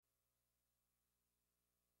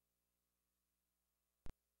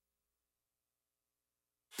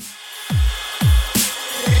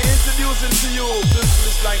Introducing to you, this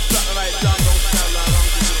is like satellite jam, don't sound like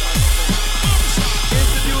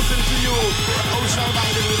introducing to you, Ocean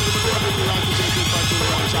Valley, champion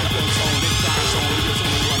sound, big time sound, we just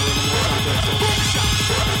want to run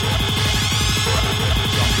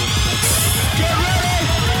champion sound. Get ready!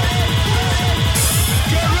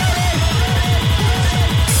 Get ready!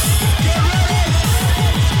 Get ready!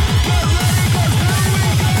 Get ready, 'cause here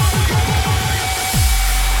we go!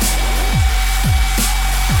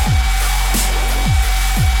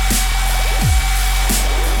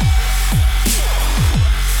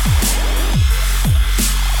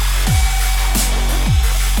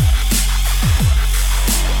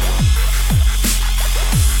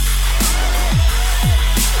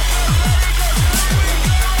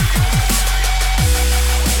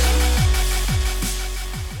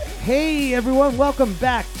 Hey everyone, welcome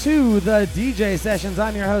back to the DJ Sessions.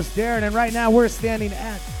 I'm your host Darren, and right now we're standing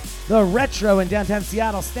at the Retro in downtown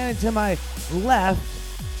Seattle. Standing to my left,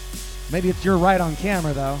 maybe it's your right on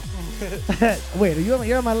camera though. Wait,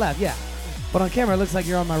 you're on my left, yeah. But on camera it looks like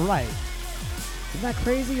you're on my right. Isn't that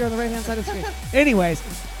crazy? You're on the right hand side of the screen. Anyways,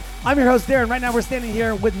 I'm your host Darren. Right now we're standing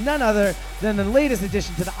here with none other than the latest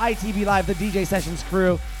addition to the ITV Live, the DJ Sessions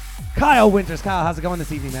crew, Kyle Winters. Kyle, how's it going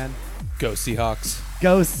this evening, man? Go Seahawks.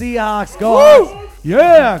 Go Seahawks. Go Hawks.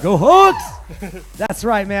 Yeah, go Hawks. That's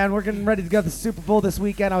right, man. We're getting ready to go to the Super Bowl this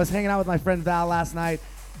weekend. I was hanging out with my friend Val last night.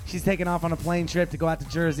 She's taking off on a plane trip to go out to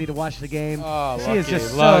Jersey to watch the game. Oh, she is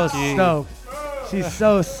just lucky. so stoked. She's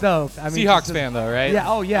so stoked. I mean, Seahawks fan, though, right? Yeah,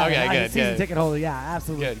 oh, yeah. Okay, good, season good. ticket holder, yeah,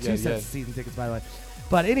 absolutely. Good, Two good, sets good. of season tickets, by the way.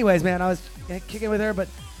 But anyways, man, I was kicking with her, but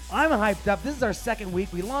I'm hyped up. This is our second week.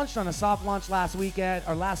 We launched on a soft launch last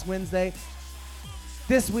Wednesday.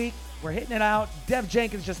 This week, we're hitting it out. Dev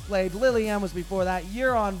Jenkins just played. Lillian was before that.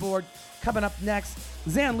 You're on board. Coming up next,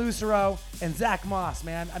 Zan Lucero and Zach Moss,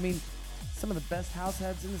 man. I mean, some of the best house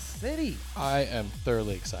heads in the city. I am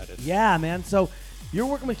thoroughly excited. Yeah, man. So you're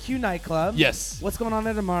working with Q Nightclub. Yes. What's going on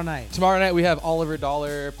there tomorrow night? Tomorrow night we have Oliver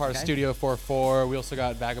Dollar, part of Okay. Studio 44. We also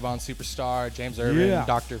got Vagabond Superstar, James Irvin, Yeah.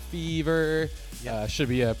 Dr. Fever. Yep. Should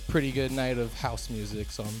be a pretty good night of house music,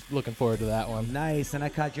 so I'm looking forward to that one. Nice. And I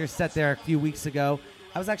caught your set there a few weeks ago.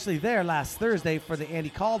 I was actually there last Thursday for the Andy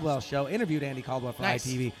Caldwell show. Interviewed Andy Caldwell for Nice.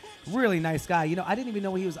 ITV. Really nice guy. You know, I didn't even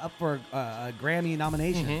know he was up for a Grammy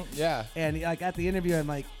nomination. Yeah. And like at the interview, I'm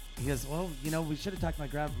like, he goes, well, you know, we should have talked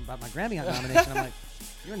about my Grammy nomination. I'm like,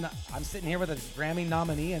 you're not. I'm sitting here with a Grammy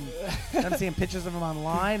nominee, and I'm seeing pictures of him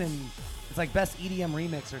online, and it's like best EDM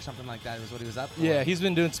remix or something like that is what he was up for. Yeah, he's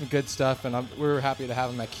been doing some good stuff, and we're happy to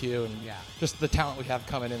have him at Q, and Yeah. just the talent we have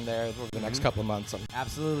coming in there over the next couple of months. I'm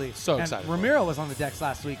Absolutely. So and excited for Ramiro was on the decks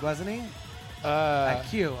last week, wasn't he? At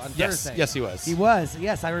Q on yes, Thursday. yes, he was. He was.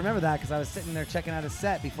 Yes, I remember that because I was sitting there checking out his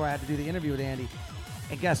set before I had to do the interview with Andy.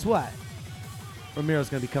 And guess what? Ramiro's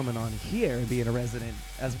going to be coming on here and being a resident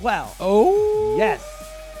as well. Oh. Yes.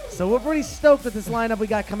 So we're pretty stoked with this lineup we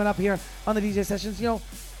got coming up here on the DJ Sessions. You know,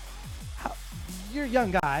 you're a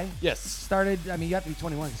young guy. Yes. Started, I mean, you have to be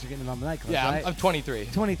 21 because you're getting on the nightclub, Yeah, right? I'm 23.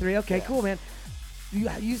 23. Okay, Yeah. cool, man.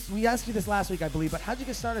 We asked you this last week, I believe, but how'd you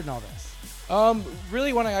get started in all this?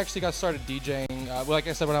 Really, when I actually got started DJing, well, like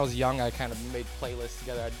I said, when I was young, I kind of made playlists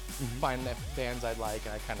together. I'd find the bands I'd like,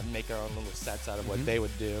 and I kind of make our own little sets out of what they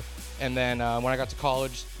would do. And then when I got to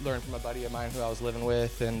college, learned from a buddy of mine who I was living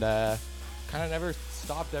with, and kind of never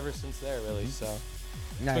stopped ever since there, really. So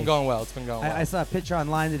it's been going well. It's been going well. I saw a picture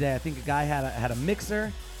online today. I think a guy had a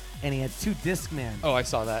mixer, and he had two Discman. Oh, I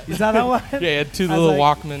saw that. You saw that one? Yeah, he had two I was little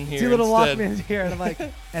like, Walkman here. Two little instead. Walkmans here, and I'm like,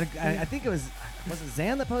 and I think it was it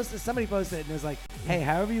Zan that posted? Somebody posted it, and it was like, hey,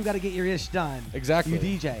 however you got to get your ish done, Exactly. you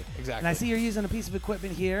DJ. Exactly. And I see you're using a piece of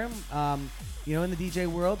equipment here. You know, in the DJ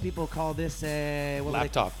world, people call this a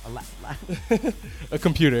Laptop. A A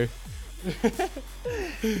computer.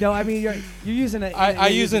 No, I mean you're using it.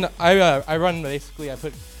 I run basically. I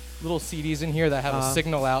put little CDs in here that have a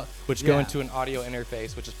signal out, which go Yeah. into an audio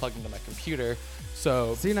interface, which is plugged into my computer.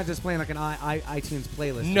 So you're not just playing like an iTunes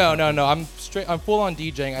playlist. no. I'm full on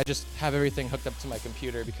DJing. I just have everything hooked up to my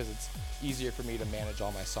computer because it's easier for me to manage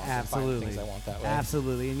all my songs Absolutely. and find things I want that way.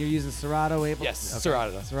 Absolutely. And you're using Serato, Yes,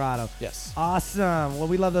 Serato. Serato. Yes. Awesome. Well,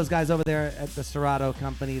 we love those guys over there at the Serato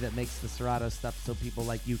company that makes the Serato stuff so people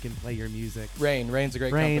like you can play your music. Rain's a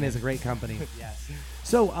great Rain company. is a great company. Yes.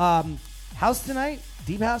 So, house tonight,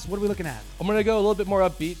 deep house, what are we looking at? I'm going to go a little bit more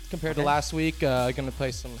upbeat compared to Okay. last week. Going to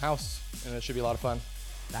play some house, and it should be a lot of fun.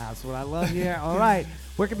 That's what I love here. All right.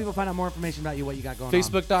 Where can people find out more information about you, what you got going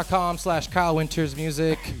Facebook.com/Kyle Winters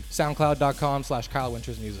Music, SoundCloud.com/Kyle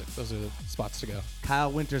Winters Music. Those are the spots to go. on? Kyle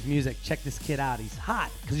Winters Music. Check this kid out. He's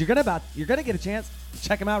hot because you're gonna get a chance to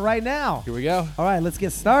check him out right now. Here we go. All right, let's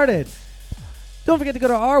get started. Don't forget to go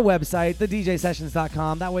to our website,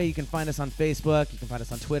 thedjsessions.com. That way you can find us on Facebook. You can find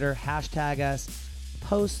us on Twitter. Hashtag us.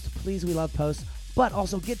 Post. Please, we love posts. But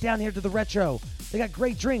also get down here to the Retro. They got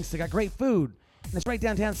great drinks. They got great food. And it's right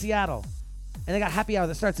downtown Seattle. And they got happy hour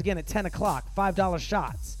that starts again at 10 o'clock. $5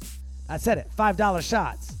 shots. I said it. $5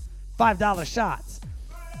 shots. $5 shots.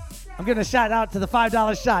 I'm giving a shout out to the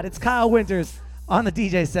 $5 shot. It's Kyle Winters on the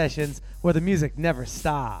DJ Sessions, where the music never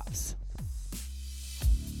stops.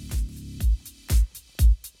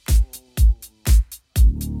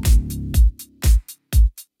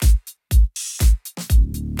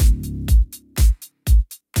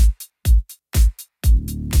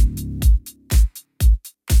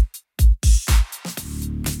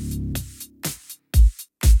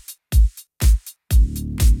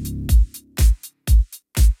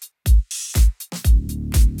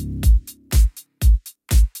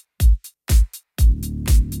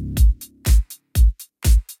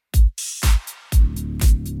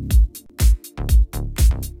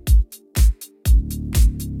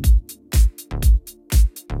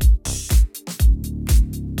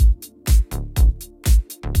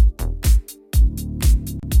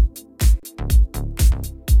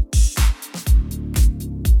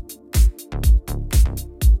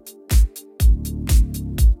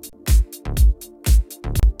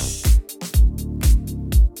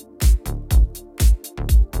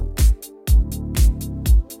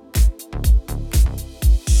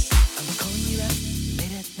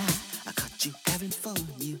 Late at night, I got you having fun.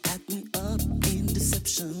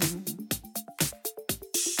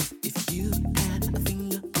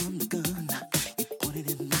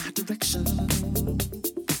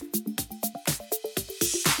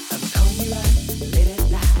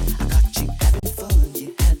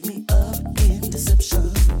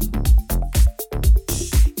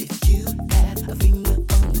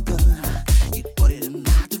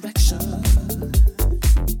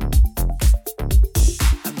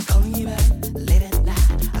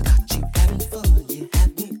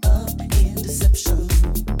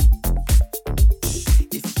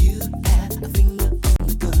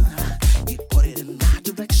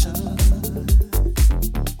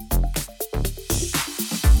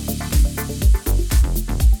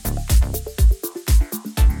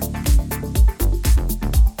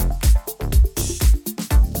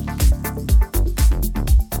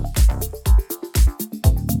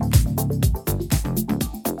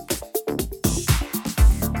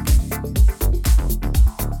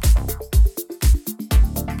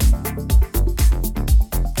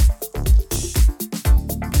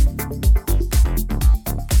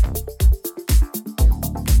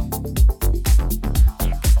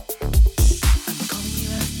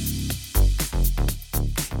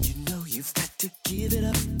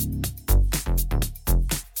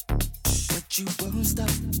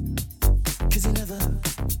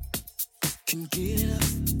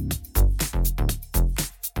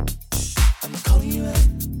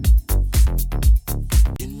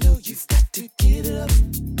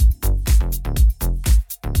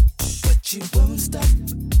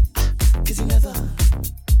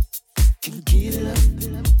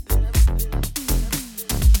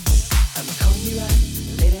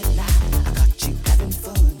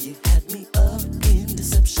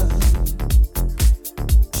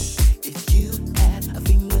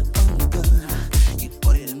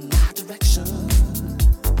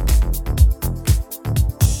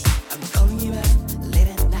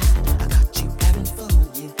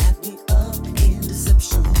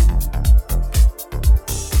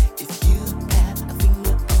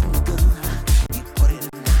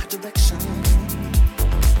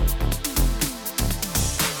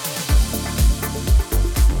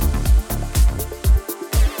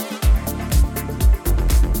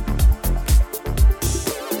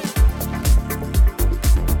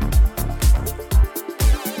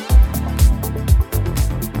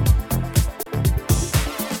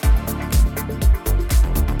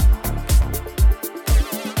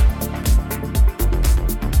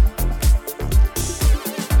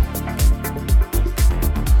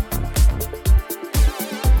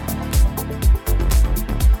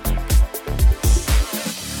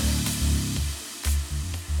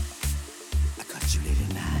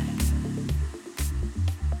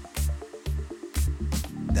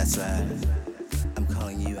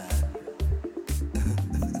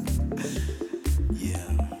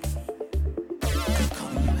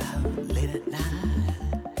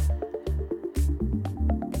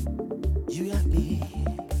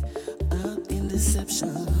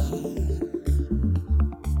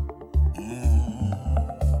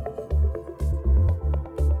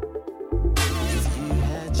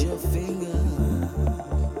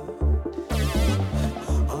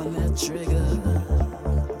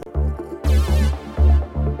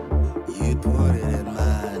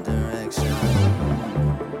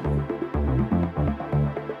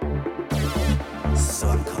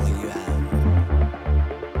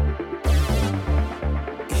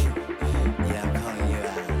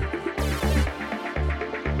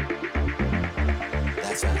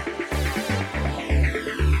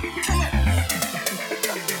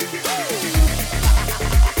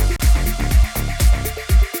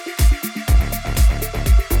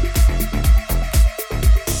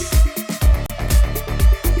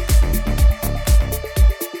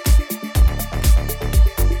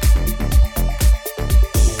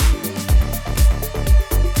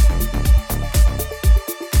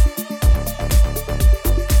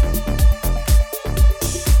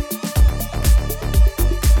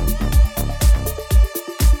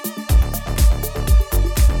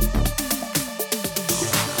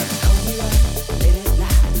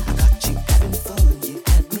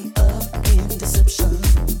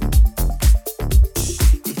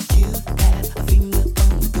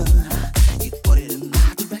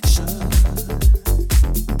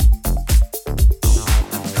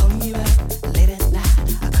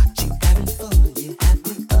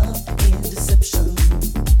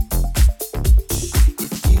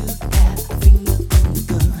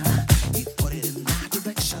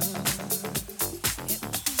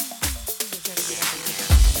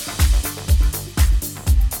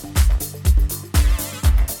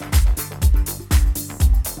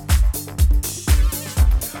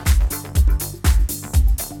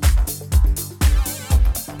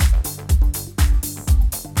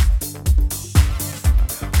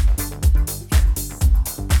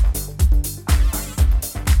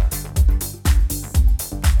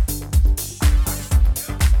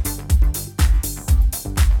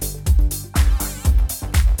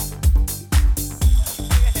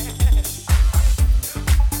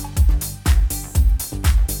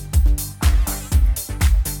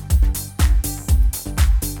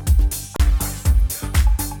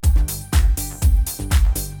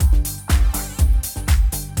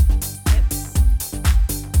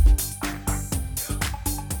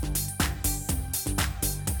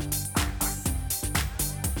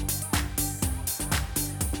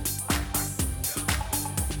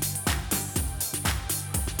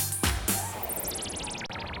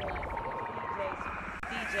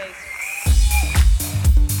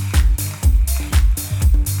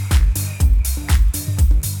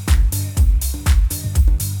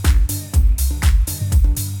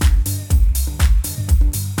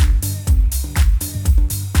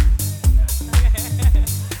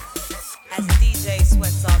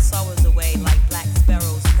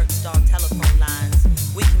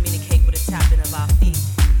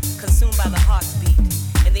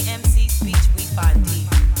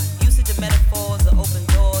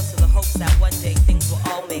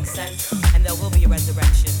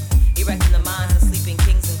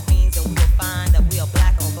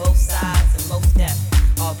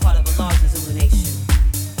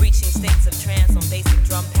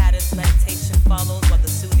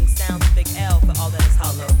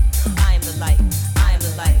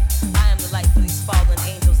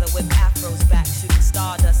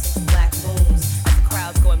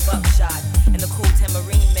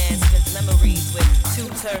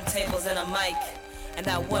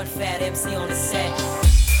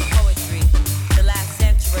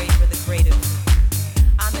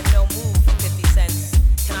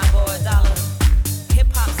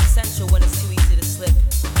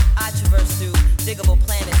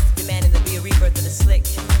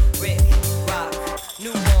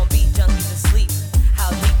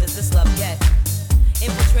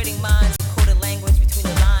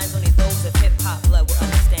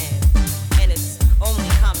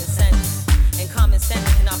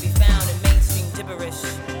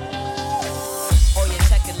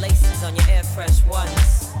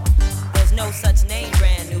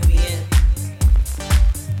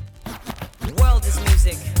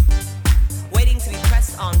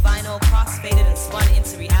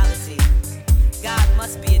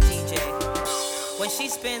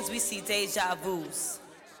 Deja vus.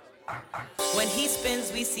 When he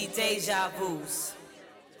spins, we see deja vus.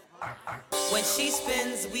 When she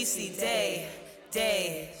spins, we see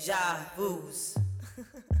deja vus.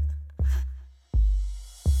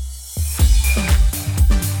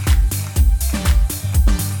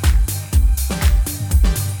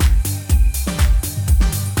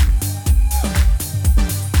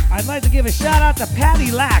 I'd like to give a shout out to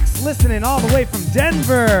Patty Lax, listening all the way from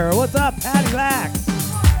Denver. What's up, Patty Lax?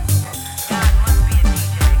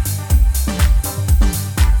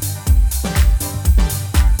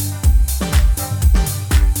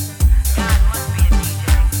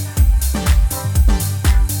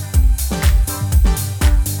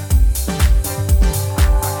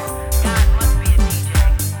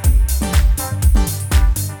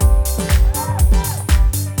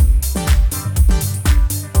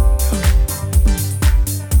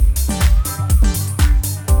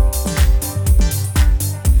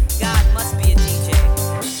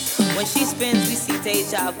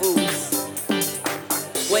 deja vus.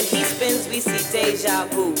 When he spins, we see deja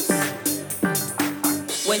vus.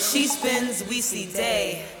 When she spins, we see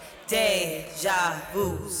deja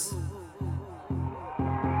vus.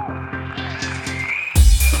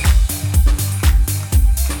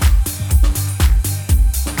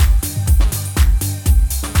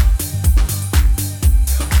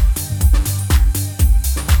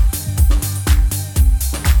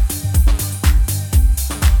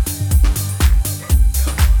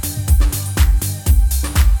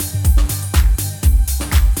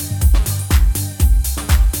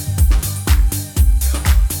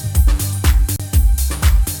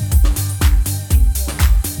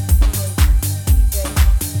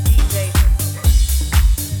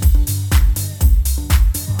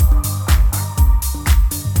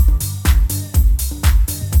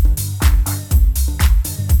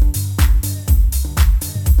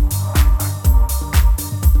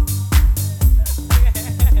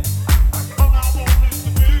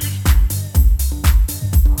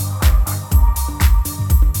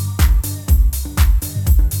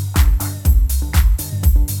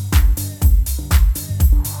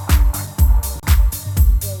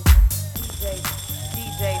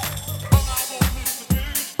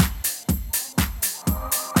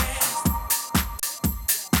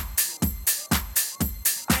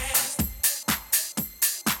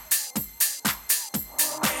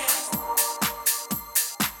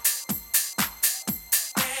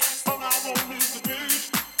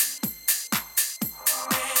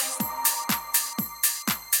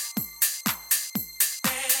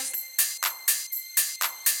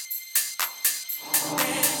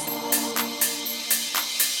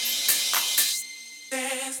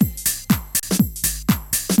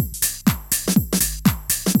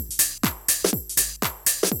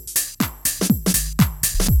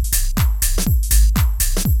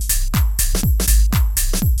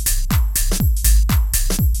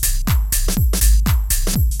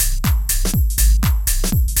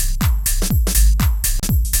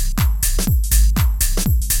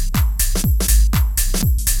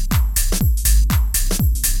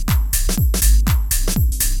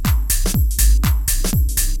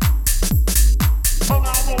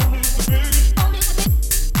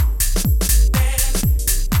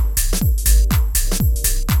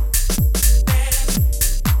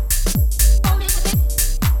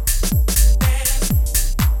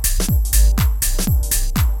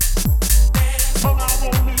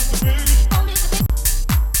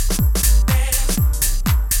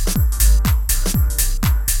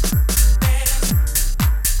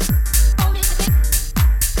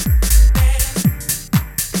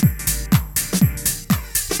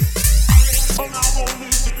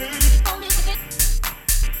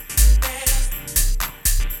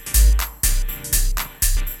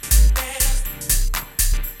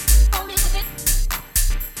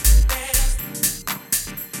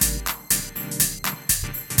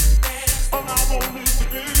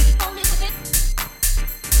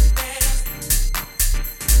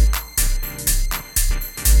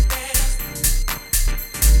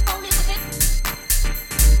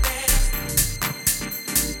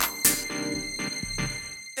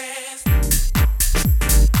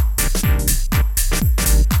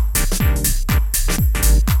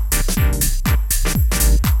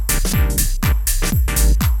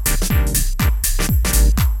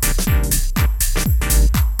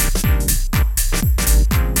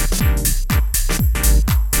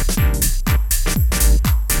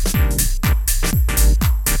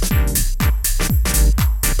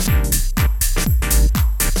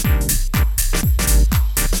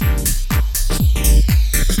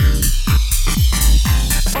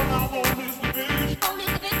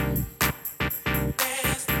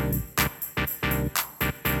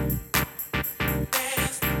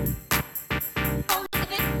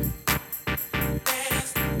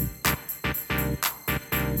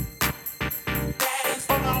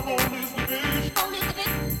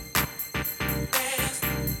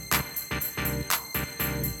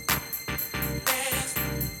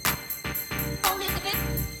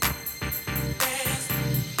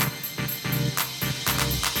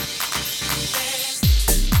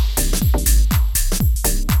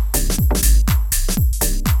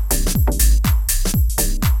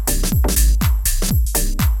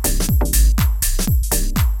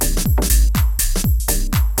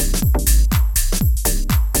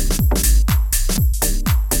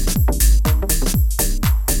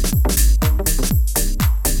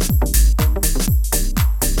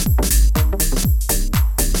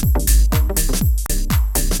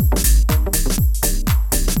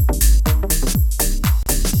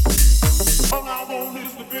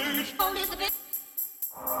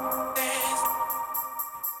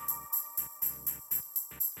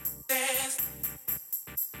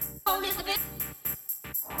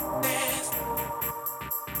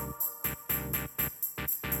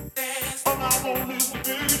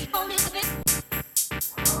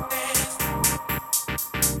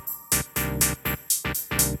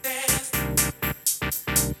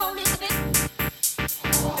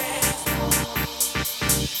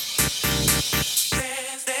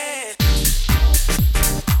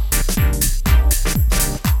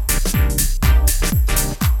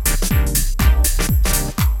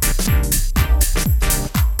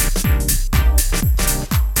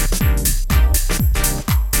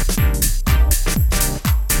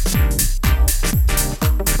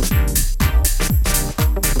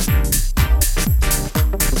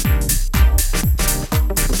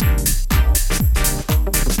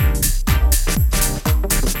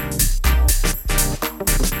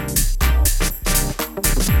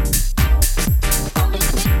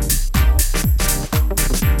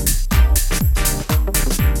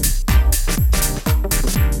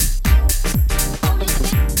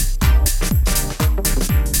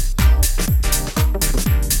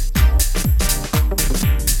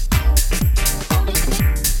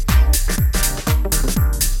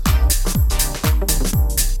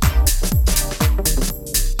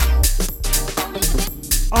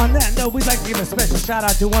 On that note, we'd like to give a special shout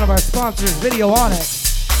out to one of our sponsors, Video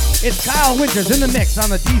Onyx. It's Kyle Winters in the mix on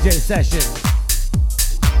the DJ session.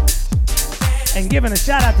 And giving a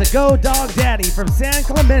shout out to Go Dog Daddy from San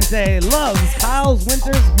Clemente, loves Kyle's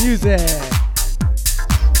Winters music.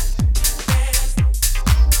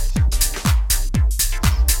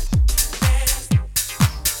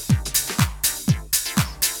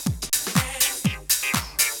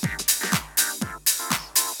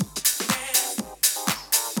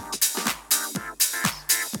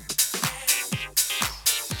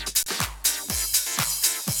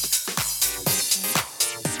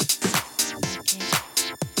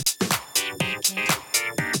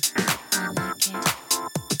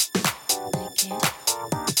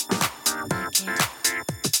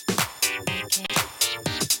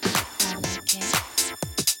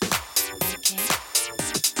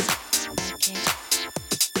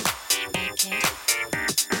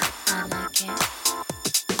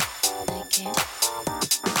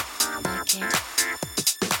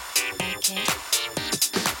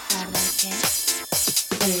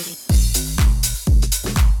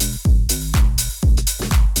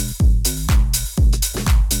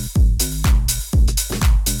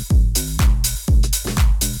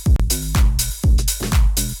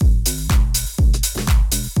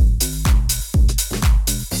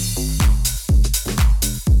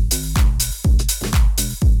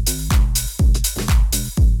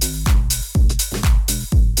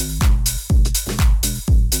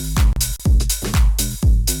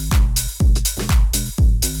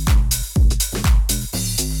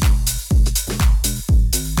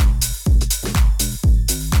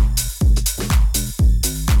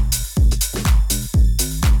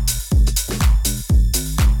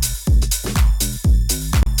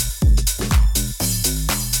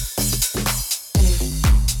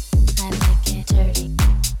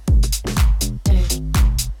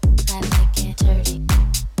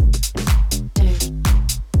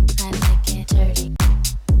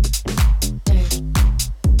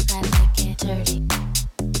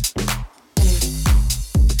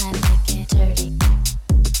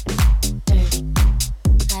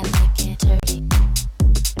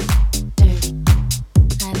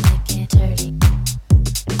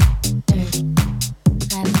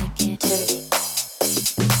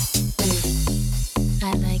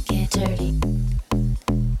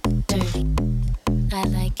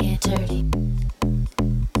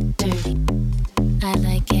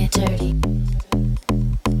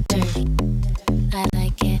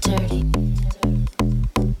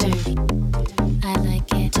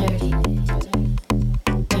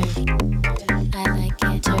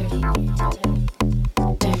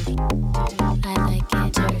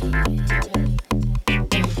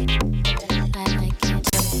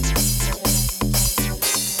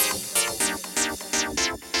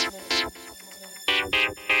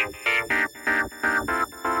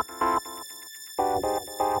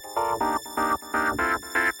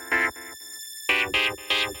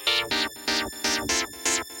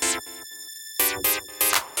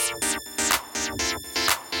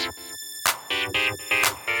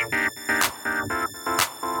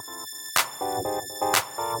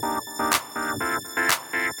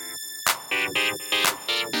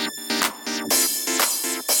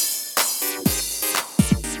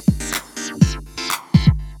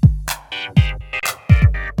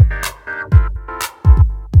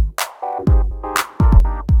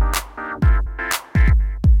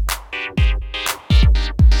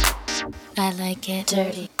 I like it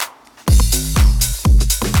dirty.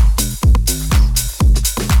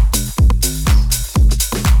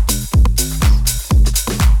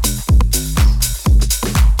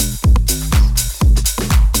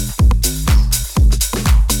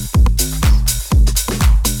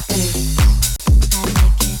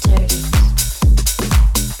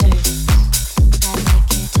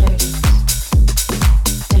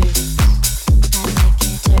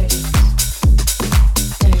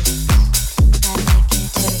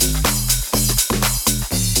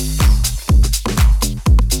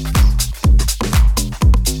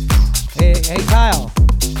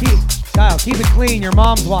 Keep it clean, your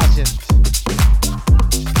mom's watching.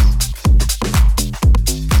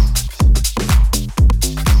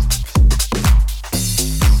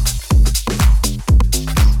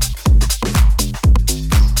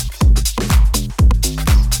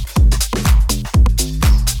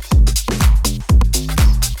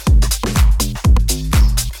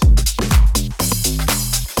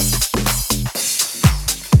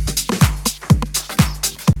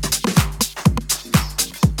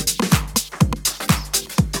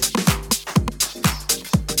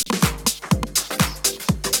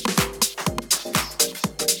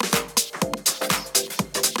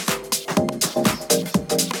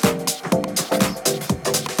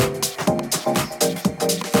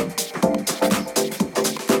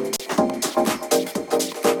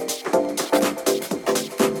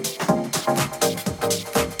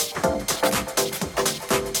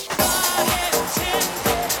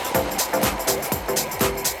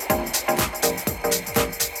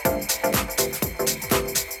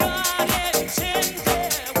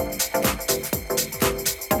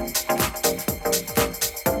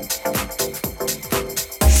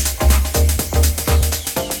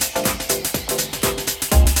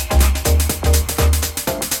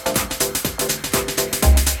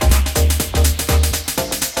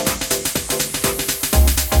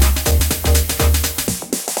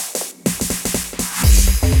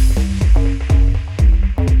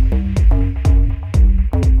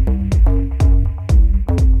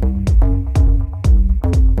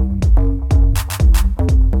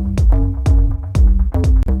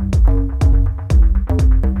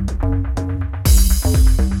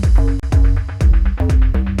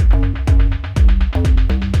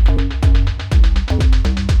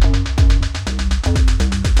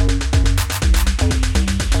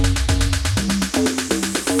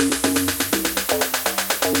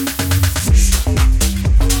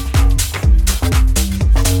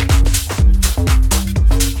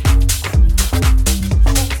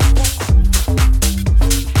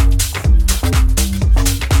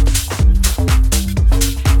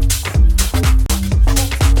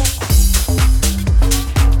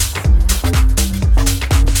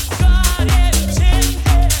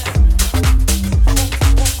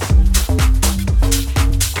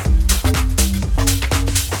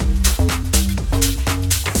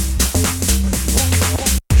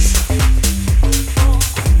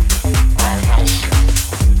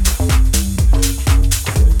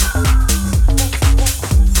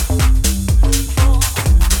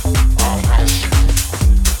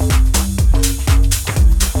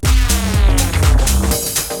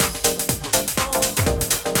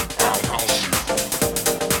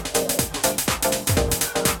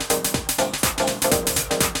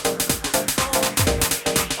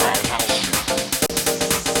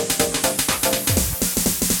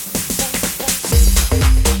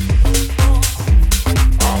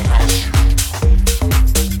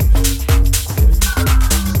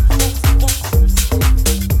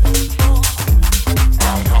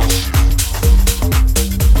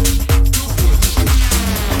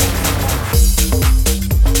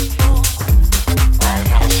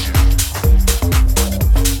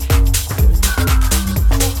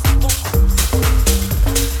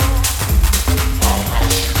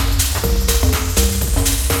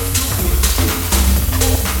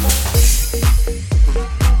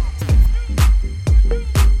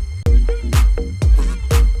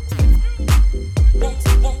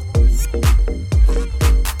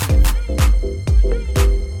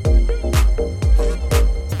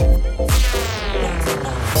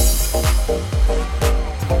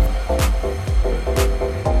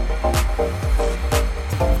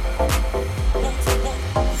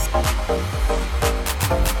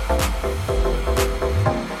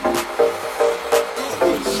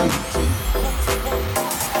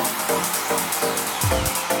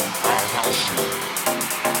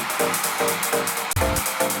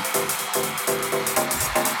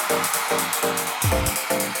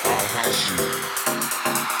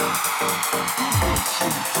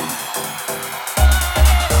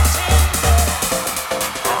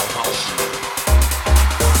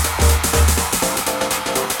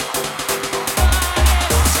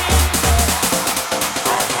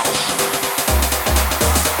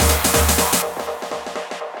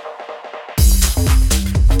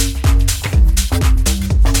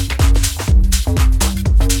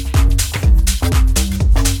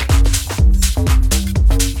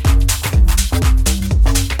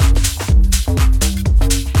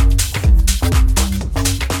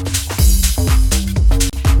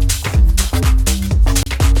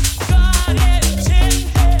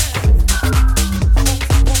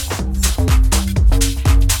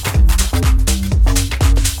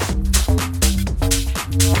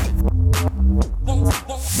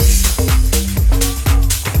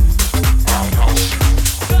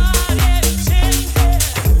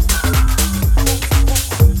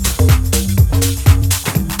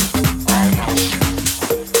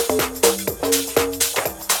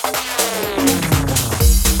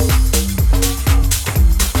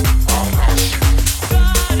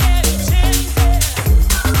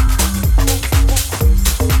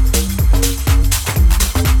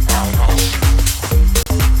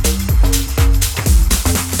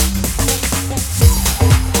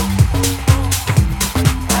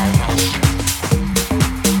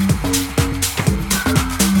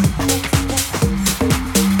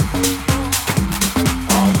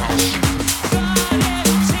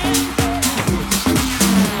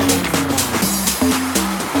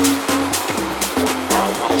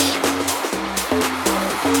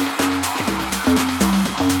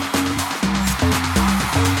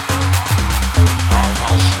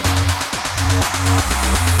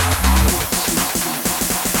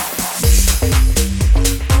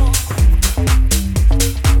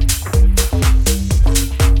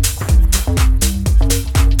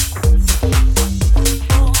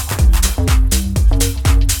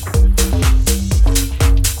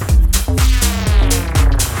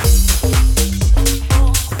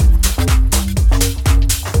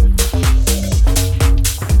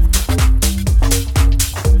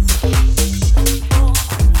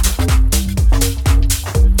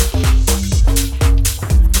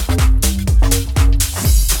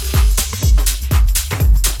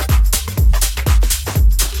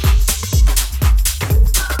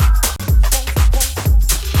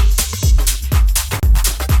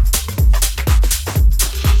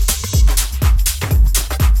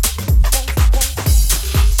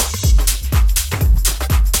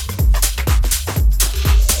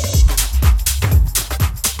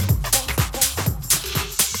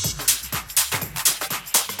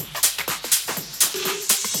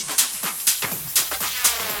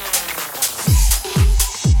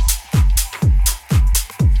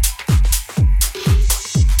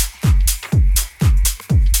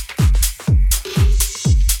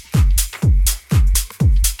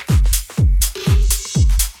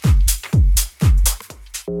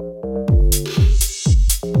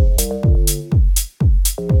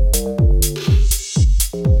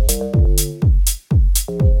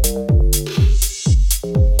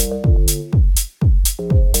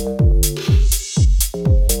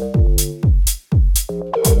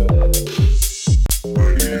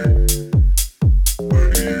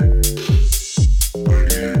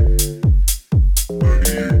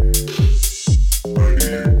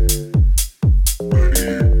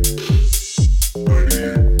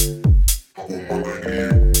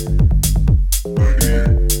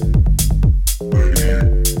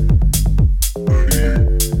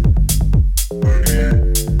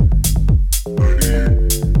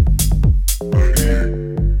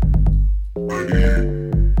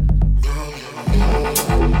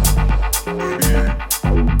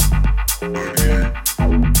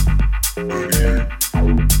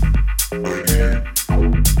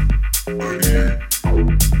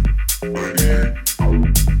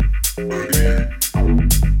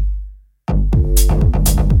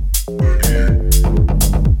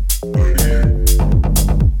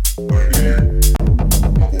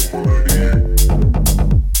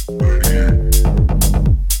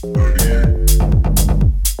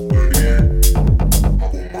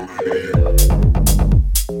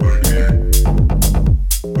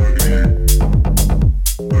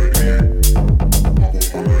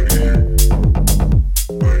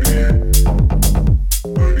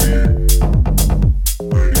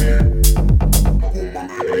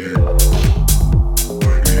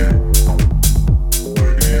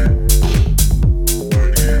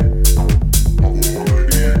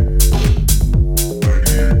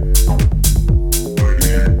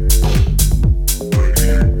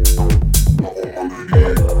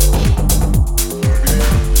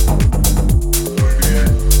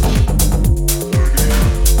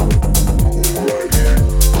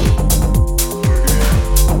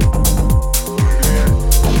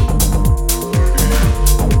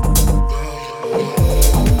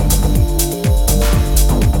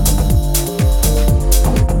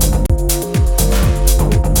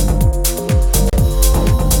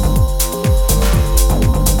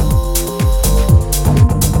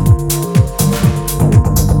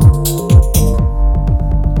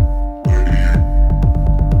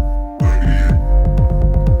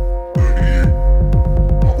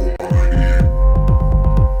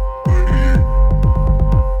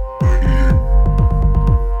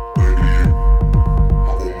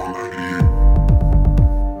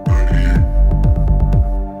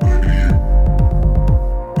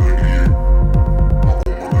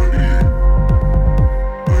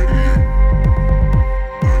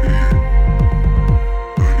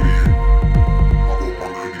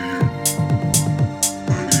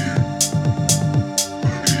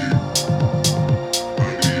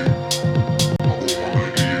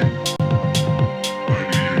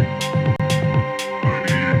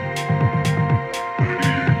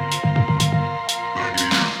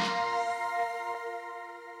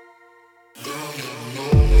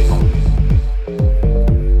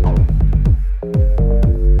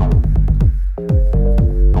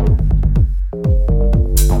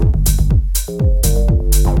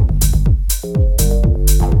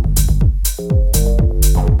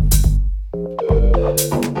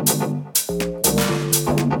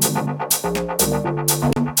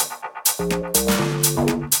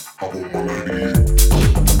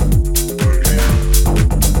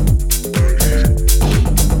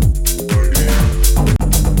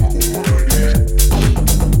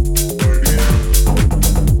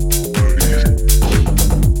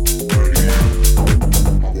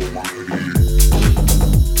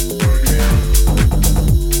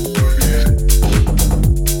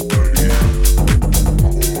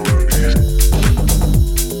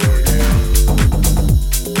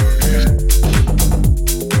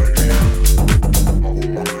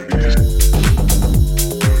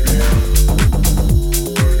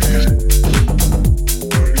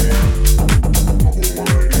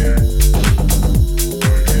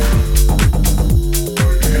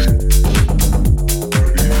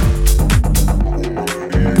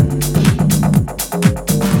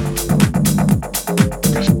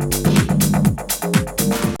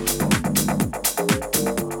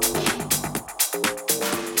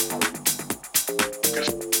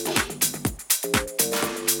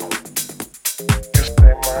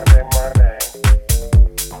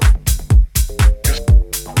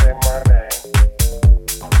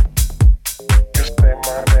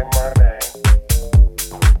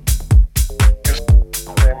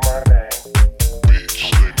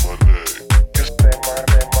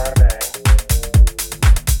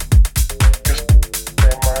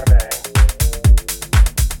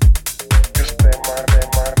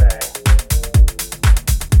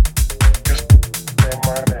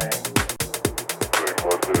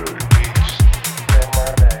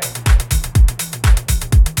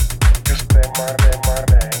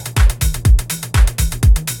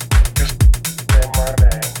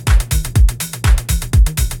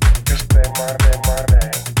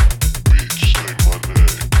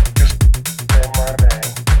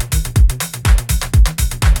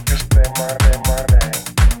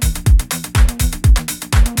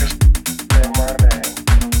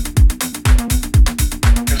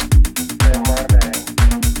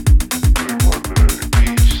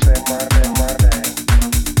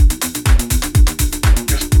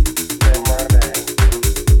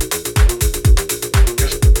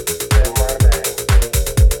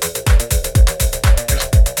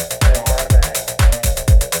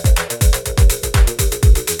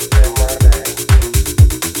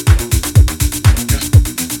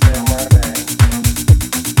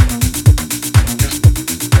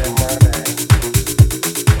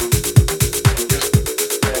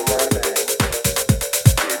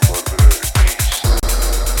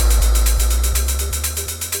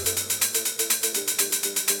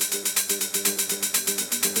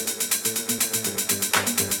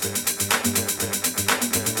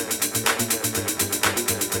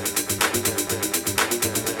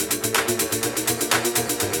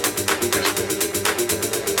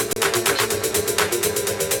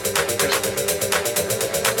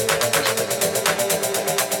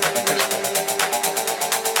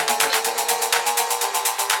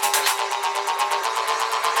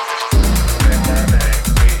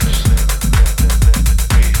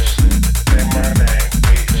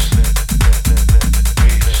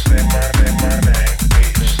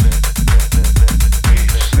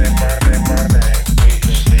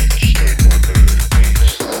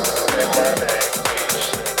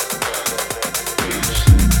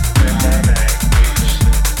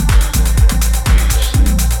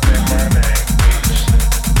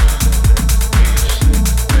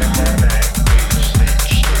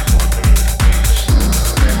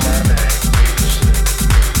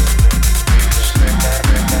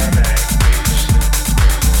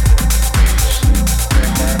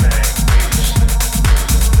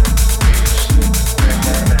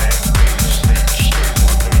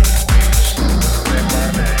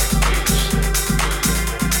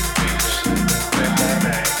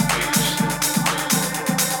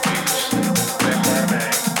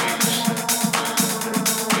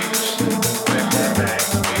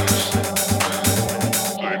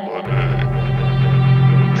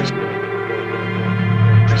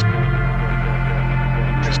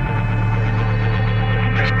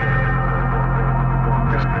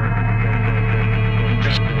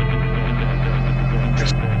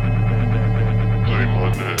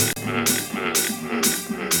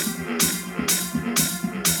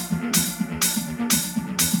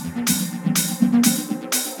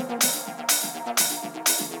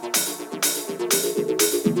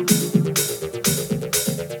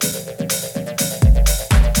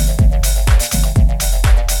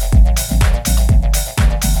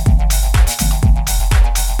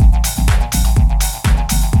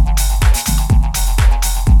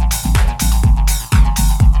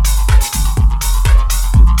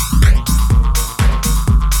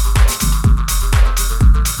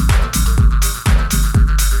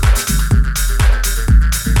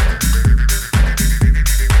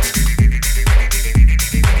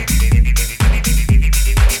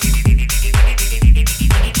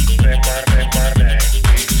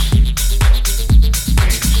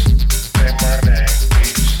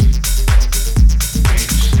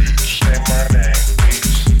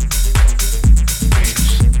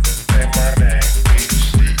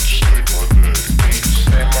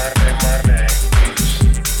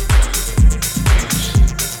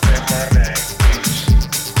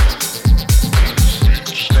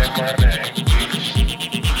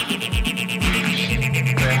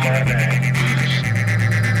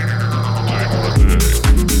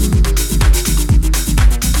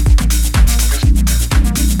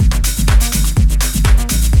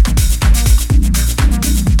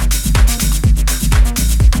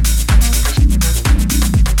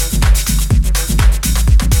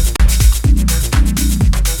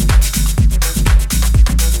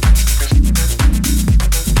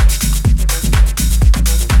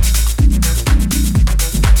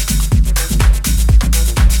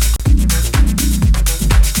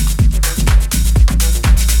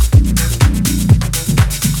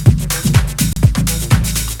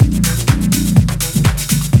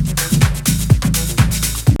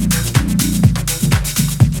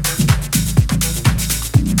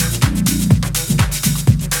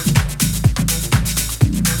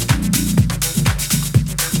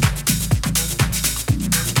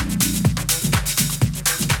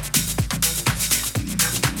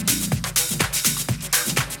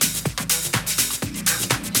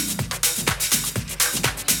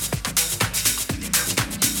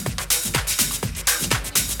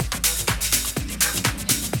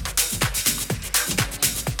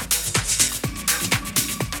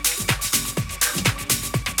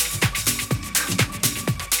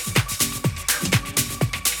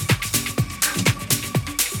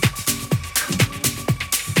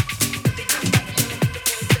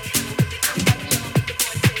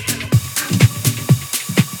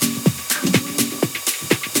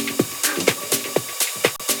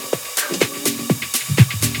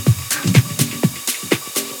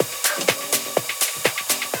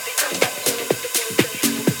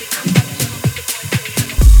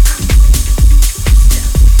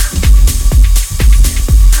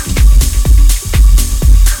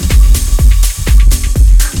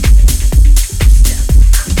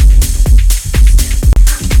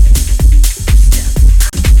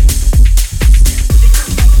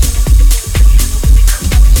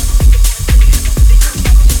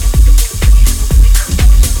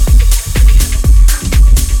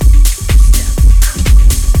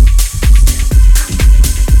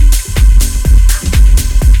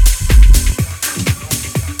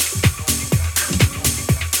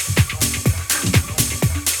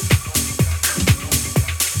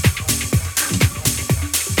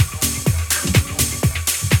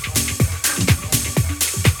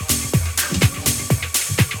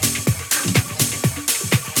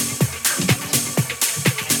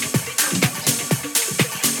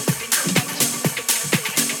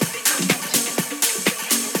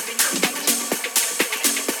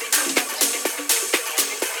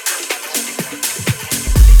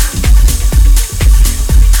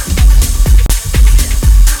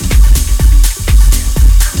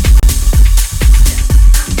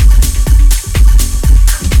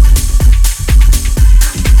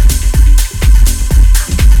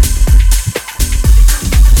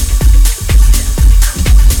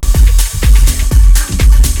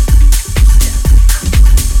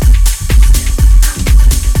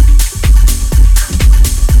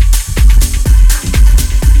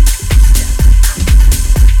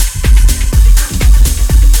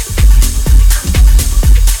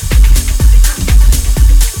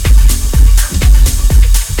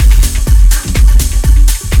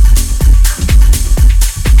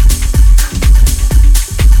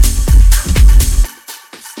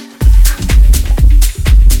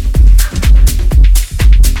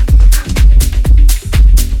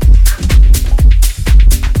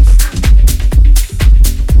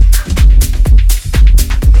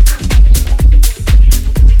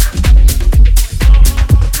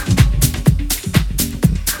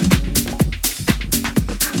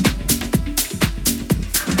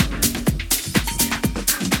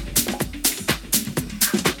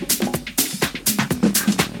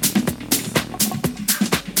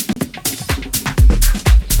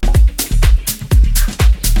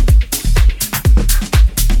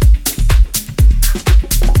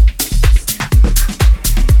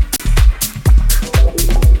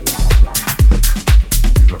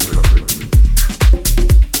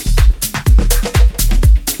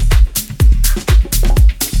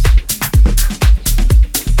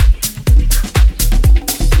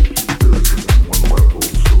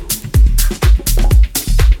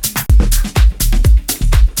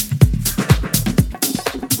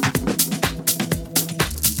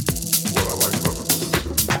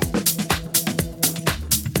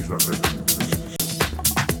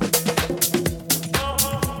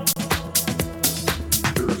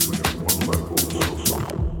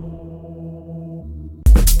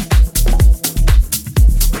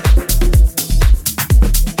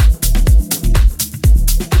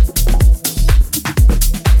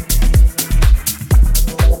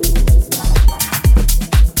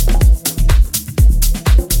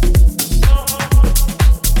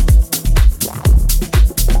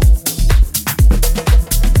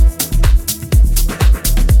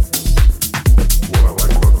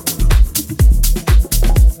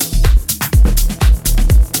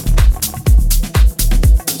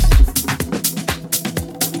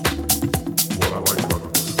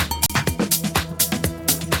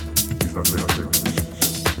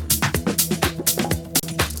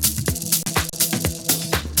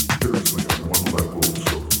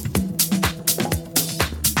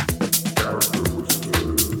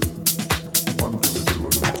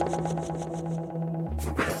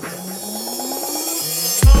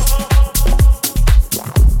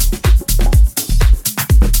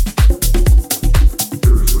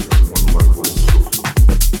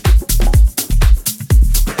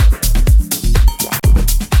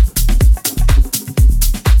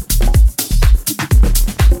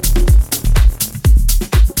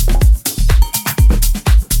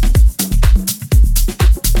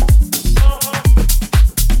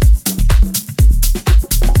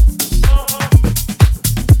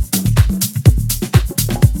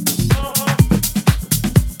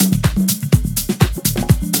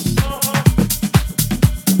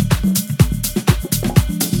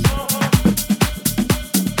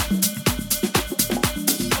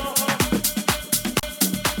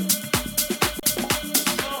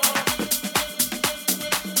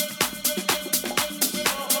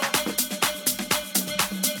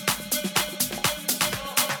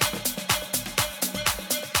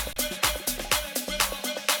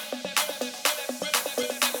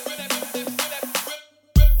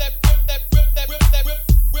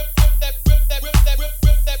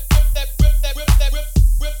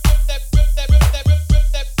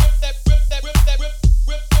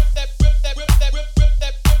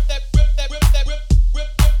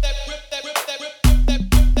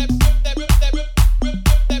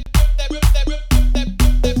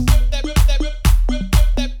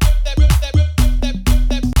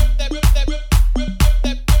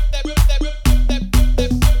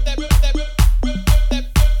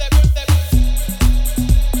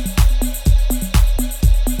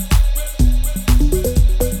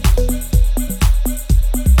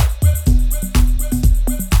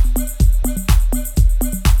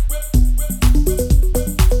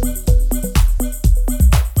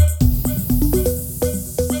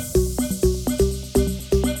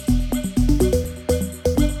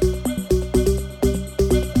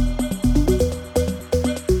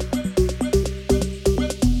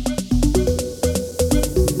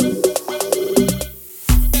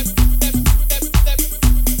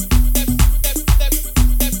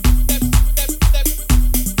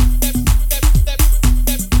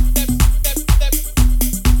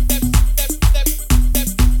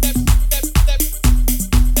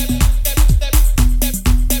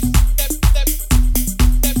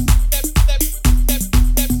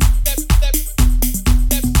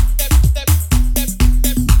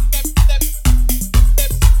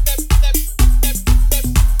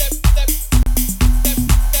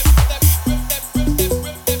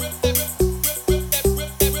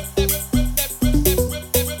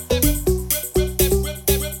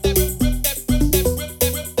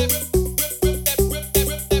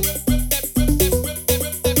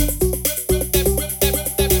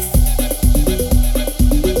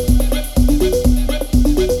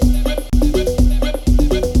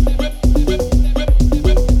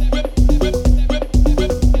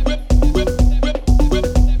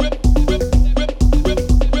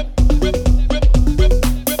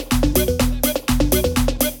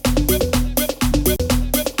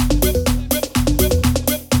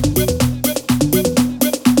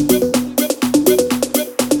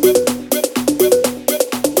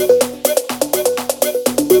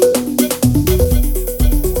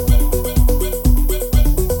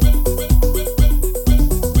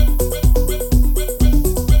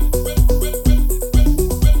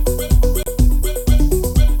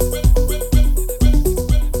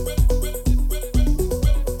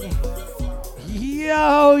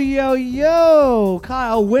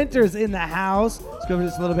 Kyle Winters in the house. Let's go over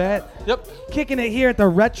this a little bit. Yep. Kicking it here at the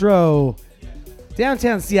Retro,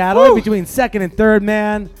 downtown Seattle, in between second and third,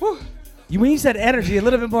 man. When you said energy, a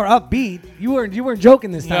little bit more upbeat, you weren't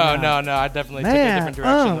joking this time. No. I definitely took a different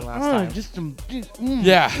direction than last time. Just some,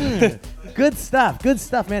 yeah. Good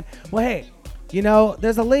stuff, man. Well, hey, you know,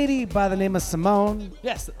 there's a lady by the name of Simone.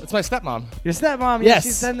 Yes, that's my stepmom. Your stepmom. Yes. Yeah,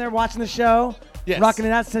 she's sitting there watching the show. Yes. Rocking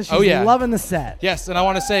it out. Says she's loving the set. Yes, and I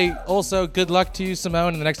want to say also good luck to you,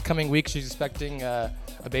 Simone, in the next coming week. She's expecting a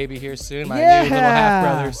baby here soon, my new little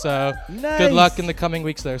half-brother. So good luck in the coming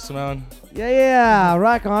weeks there, Simone. Yeah.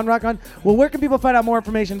 Rock on. Well, where can people find out more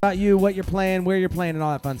information about you, what you're playing, where you're playing, and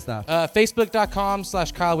all that fun stuff?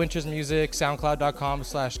 Facebook.com/Kyle Winters Music,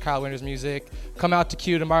 SoundCloud.com/Kyle Winters Music. Come out to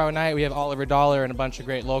Q tomorrow night. We have Oliver Dollar and a bunch of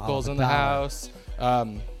great locals in the house.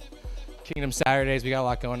 Kingdom Saturdays. We got a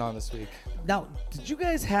lot going on this week. Now, did you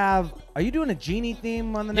guys have? Are you doing a genie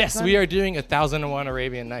theme on the next? Yes, we are doing 1001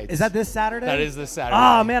 Arabian Nights. Is that this Saturday? That is this Saturday.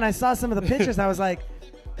 Oh man, I saw some of the pictures. I was like,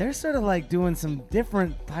 they're sort of like doing some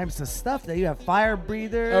different types of stuff. That you have fire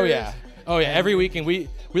breathers. Oh yeah. Every weekend we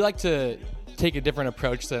like to take a different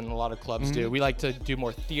approach than a lot of clubs do. We like to do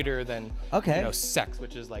more theater than sex,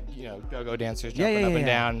 which is like go-go dancers jumping up and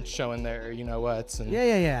down, showing their whats. And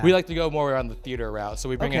we like to go more on the theater route. So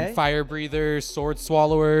we bring in fire breathers, sword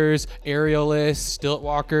swallowers, aerialists, stilt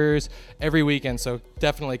walkers every weekend. So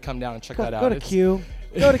definitely come down and check that out. Go to Q.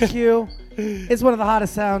 Go to Q. It's one of the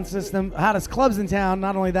hottest hottest clubs in town.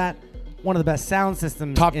 Not only that, one of the best sound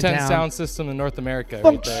systems Top in 10 town. sound system in North America.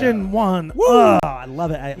 Function right 1. Oh, I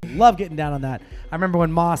love it. I love getting down on that. I remember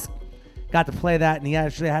when Moss got to play that, and he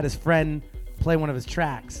actually had his friend play one of his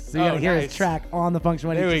tracks. So you got to hear his track on the Function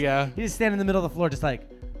 1. There we go. He just stand in the middle of the floor just like,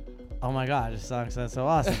 oh my God, this song sounds so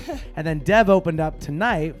awesome. And then Dev opened up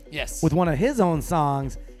tonight with one of his own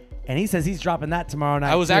songs, and he says he's dropping that tomorrow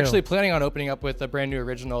night. I was too. actually planning on opening up with a brand new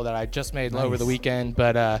original that I just made over the weekend,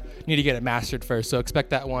 but need to get it mastered first. So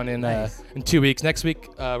expect that one in 2 weeks. Next week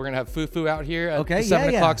we're gonna have Fufu out here at the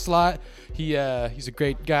 7 o'clock slot. He's a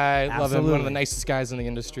great guy. Love him. One of the nicest guys in the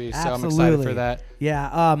industry. So I'm excited for that.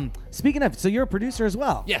 Yeah. Speaking of, so you're a producer as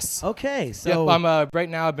well. Yes. Okay. So I'm right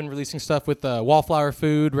now. I've been releasing stuff with Wallflower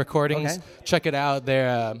Food Recordings. Okay. Check it out.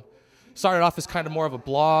 They're started off as kind of more of a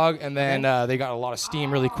blog, and then they got a lot of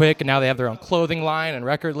steam really quick, and now they have their own clothing line and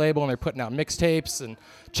record label, and they're putting out mixtapes. And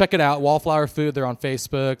check it out, Wallflower Food. They're on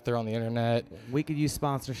Facebook. They're on the internet. We could use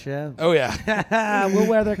sponsorship. Oh yeah. We'll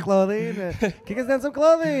wear their clothing. Kick us down some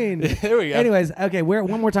clothing. There we go. Anyways, okay.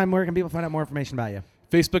 One more time, where can people find out more information about you?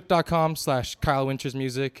 Facebook.com/Kyle Winters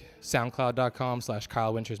Music,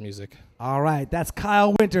 SoundCloud.com/Kyle Winters Music. All right, that's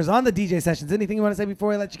Kyle Winters on the DJ Sessions. Anything you want to say before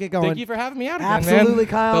we let you get going? Thank you for having me out again, Absolutely, man.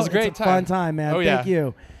 Kyle. That was a great time. Fun time, man. Oh, Thank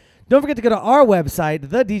you. Don't forget to go to our website,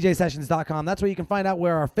 thedjsessions.com. That's where you can find out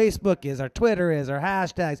where our Facebook is, our Twitter is, our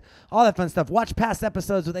hashtags, all that fun stuff. Watch past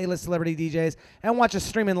episodes with A-list celebrity DJs, and watch us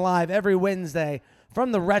streaming live every Wednesday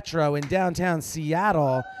from the Retro in downtown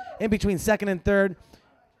Seattle, in between 2nd and 3rd.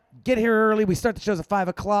 Get here early. We start the shows at 5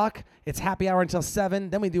 o'clock. It's happy hour until 7.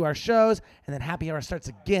 Then we do our shows, and then happy hour starts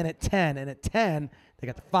again at 10. And at 10, they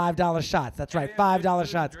got the $5 shots. That's right, $5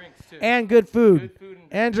 shots. And good food.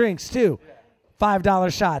 And drinks, too.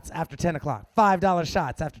 $5 shots after 10 o'clock. $5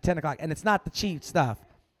 shots after 10 o'clock. And it's not the cheap stuff.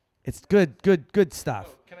 It's good stuff.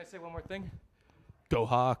 Oh, can I say one more thing? Go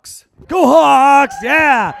Hawks. Go Hawks,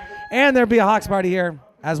 yeah. And there'll be a Hawks party here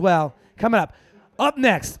as well coming up. Up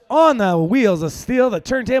next, on the wheels of steel, the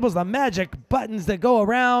turntables, the magic buttons that go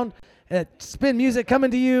around, spin music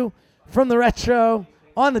coming to you from the Retro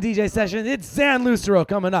on the DJ Session. It's Zan Lucero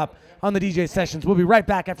coming up on the DJ Sessions. We'll be right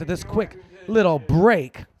back after this quick little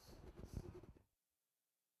break.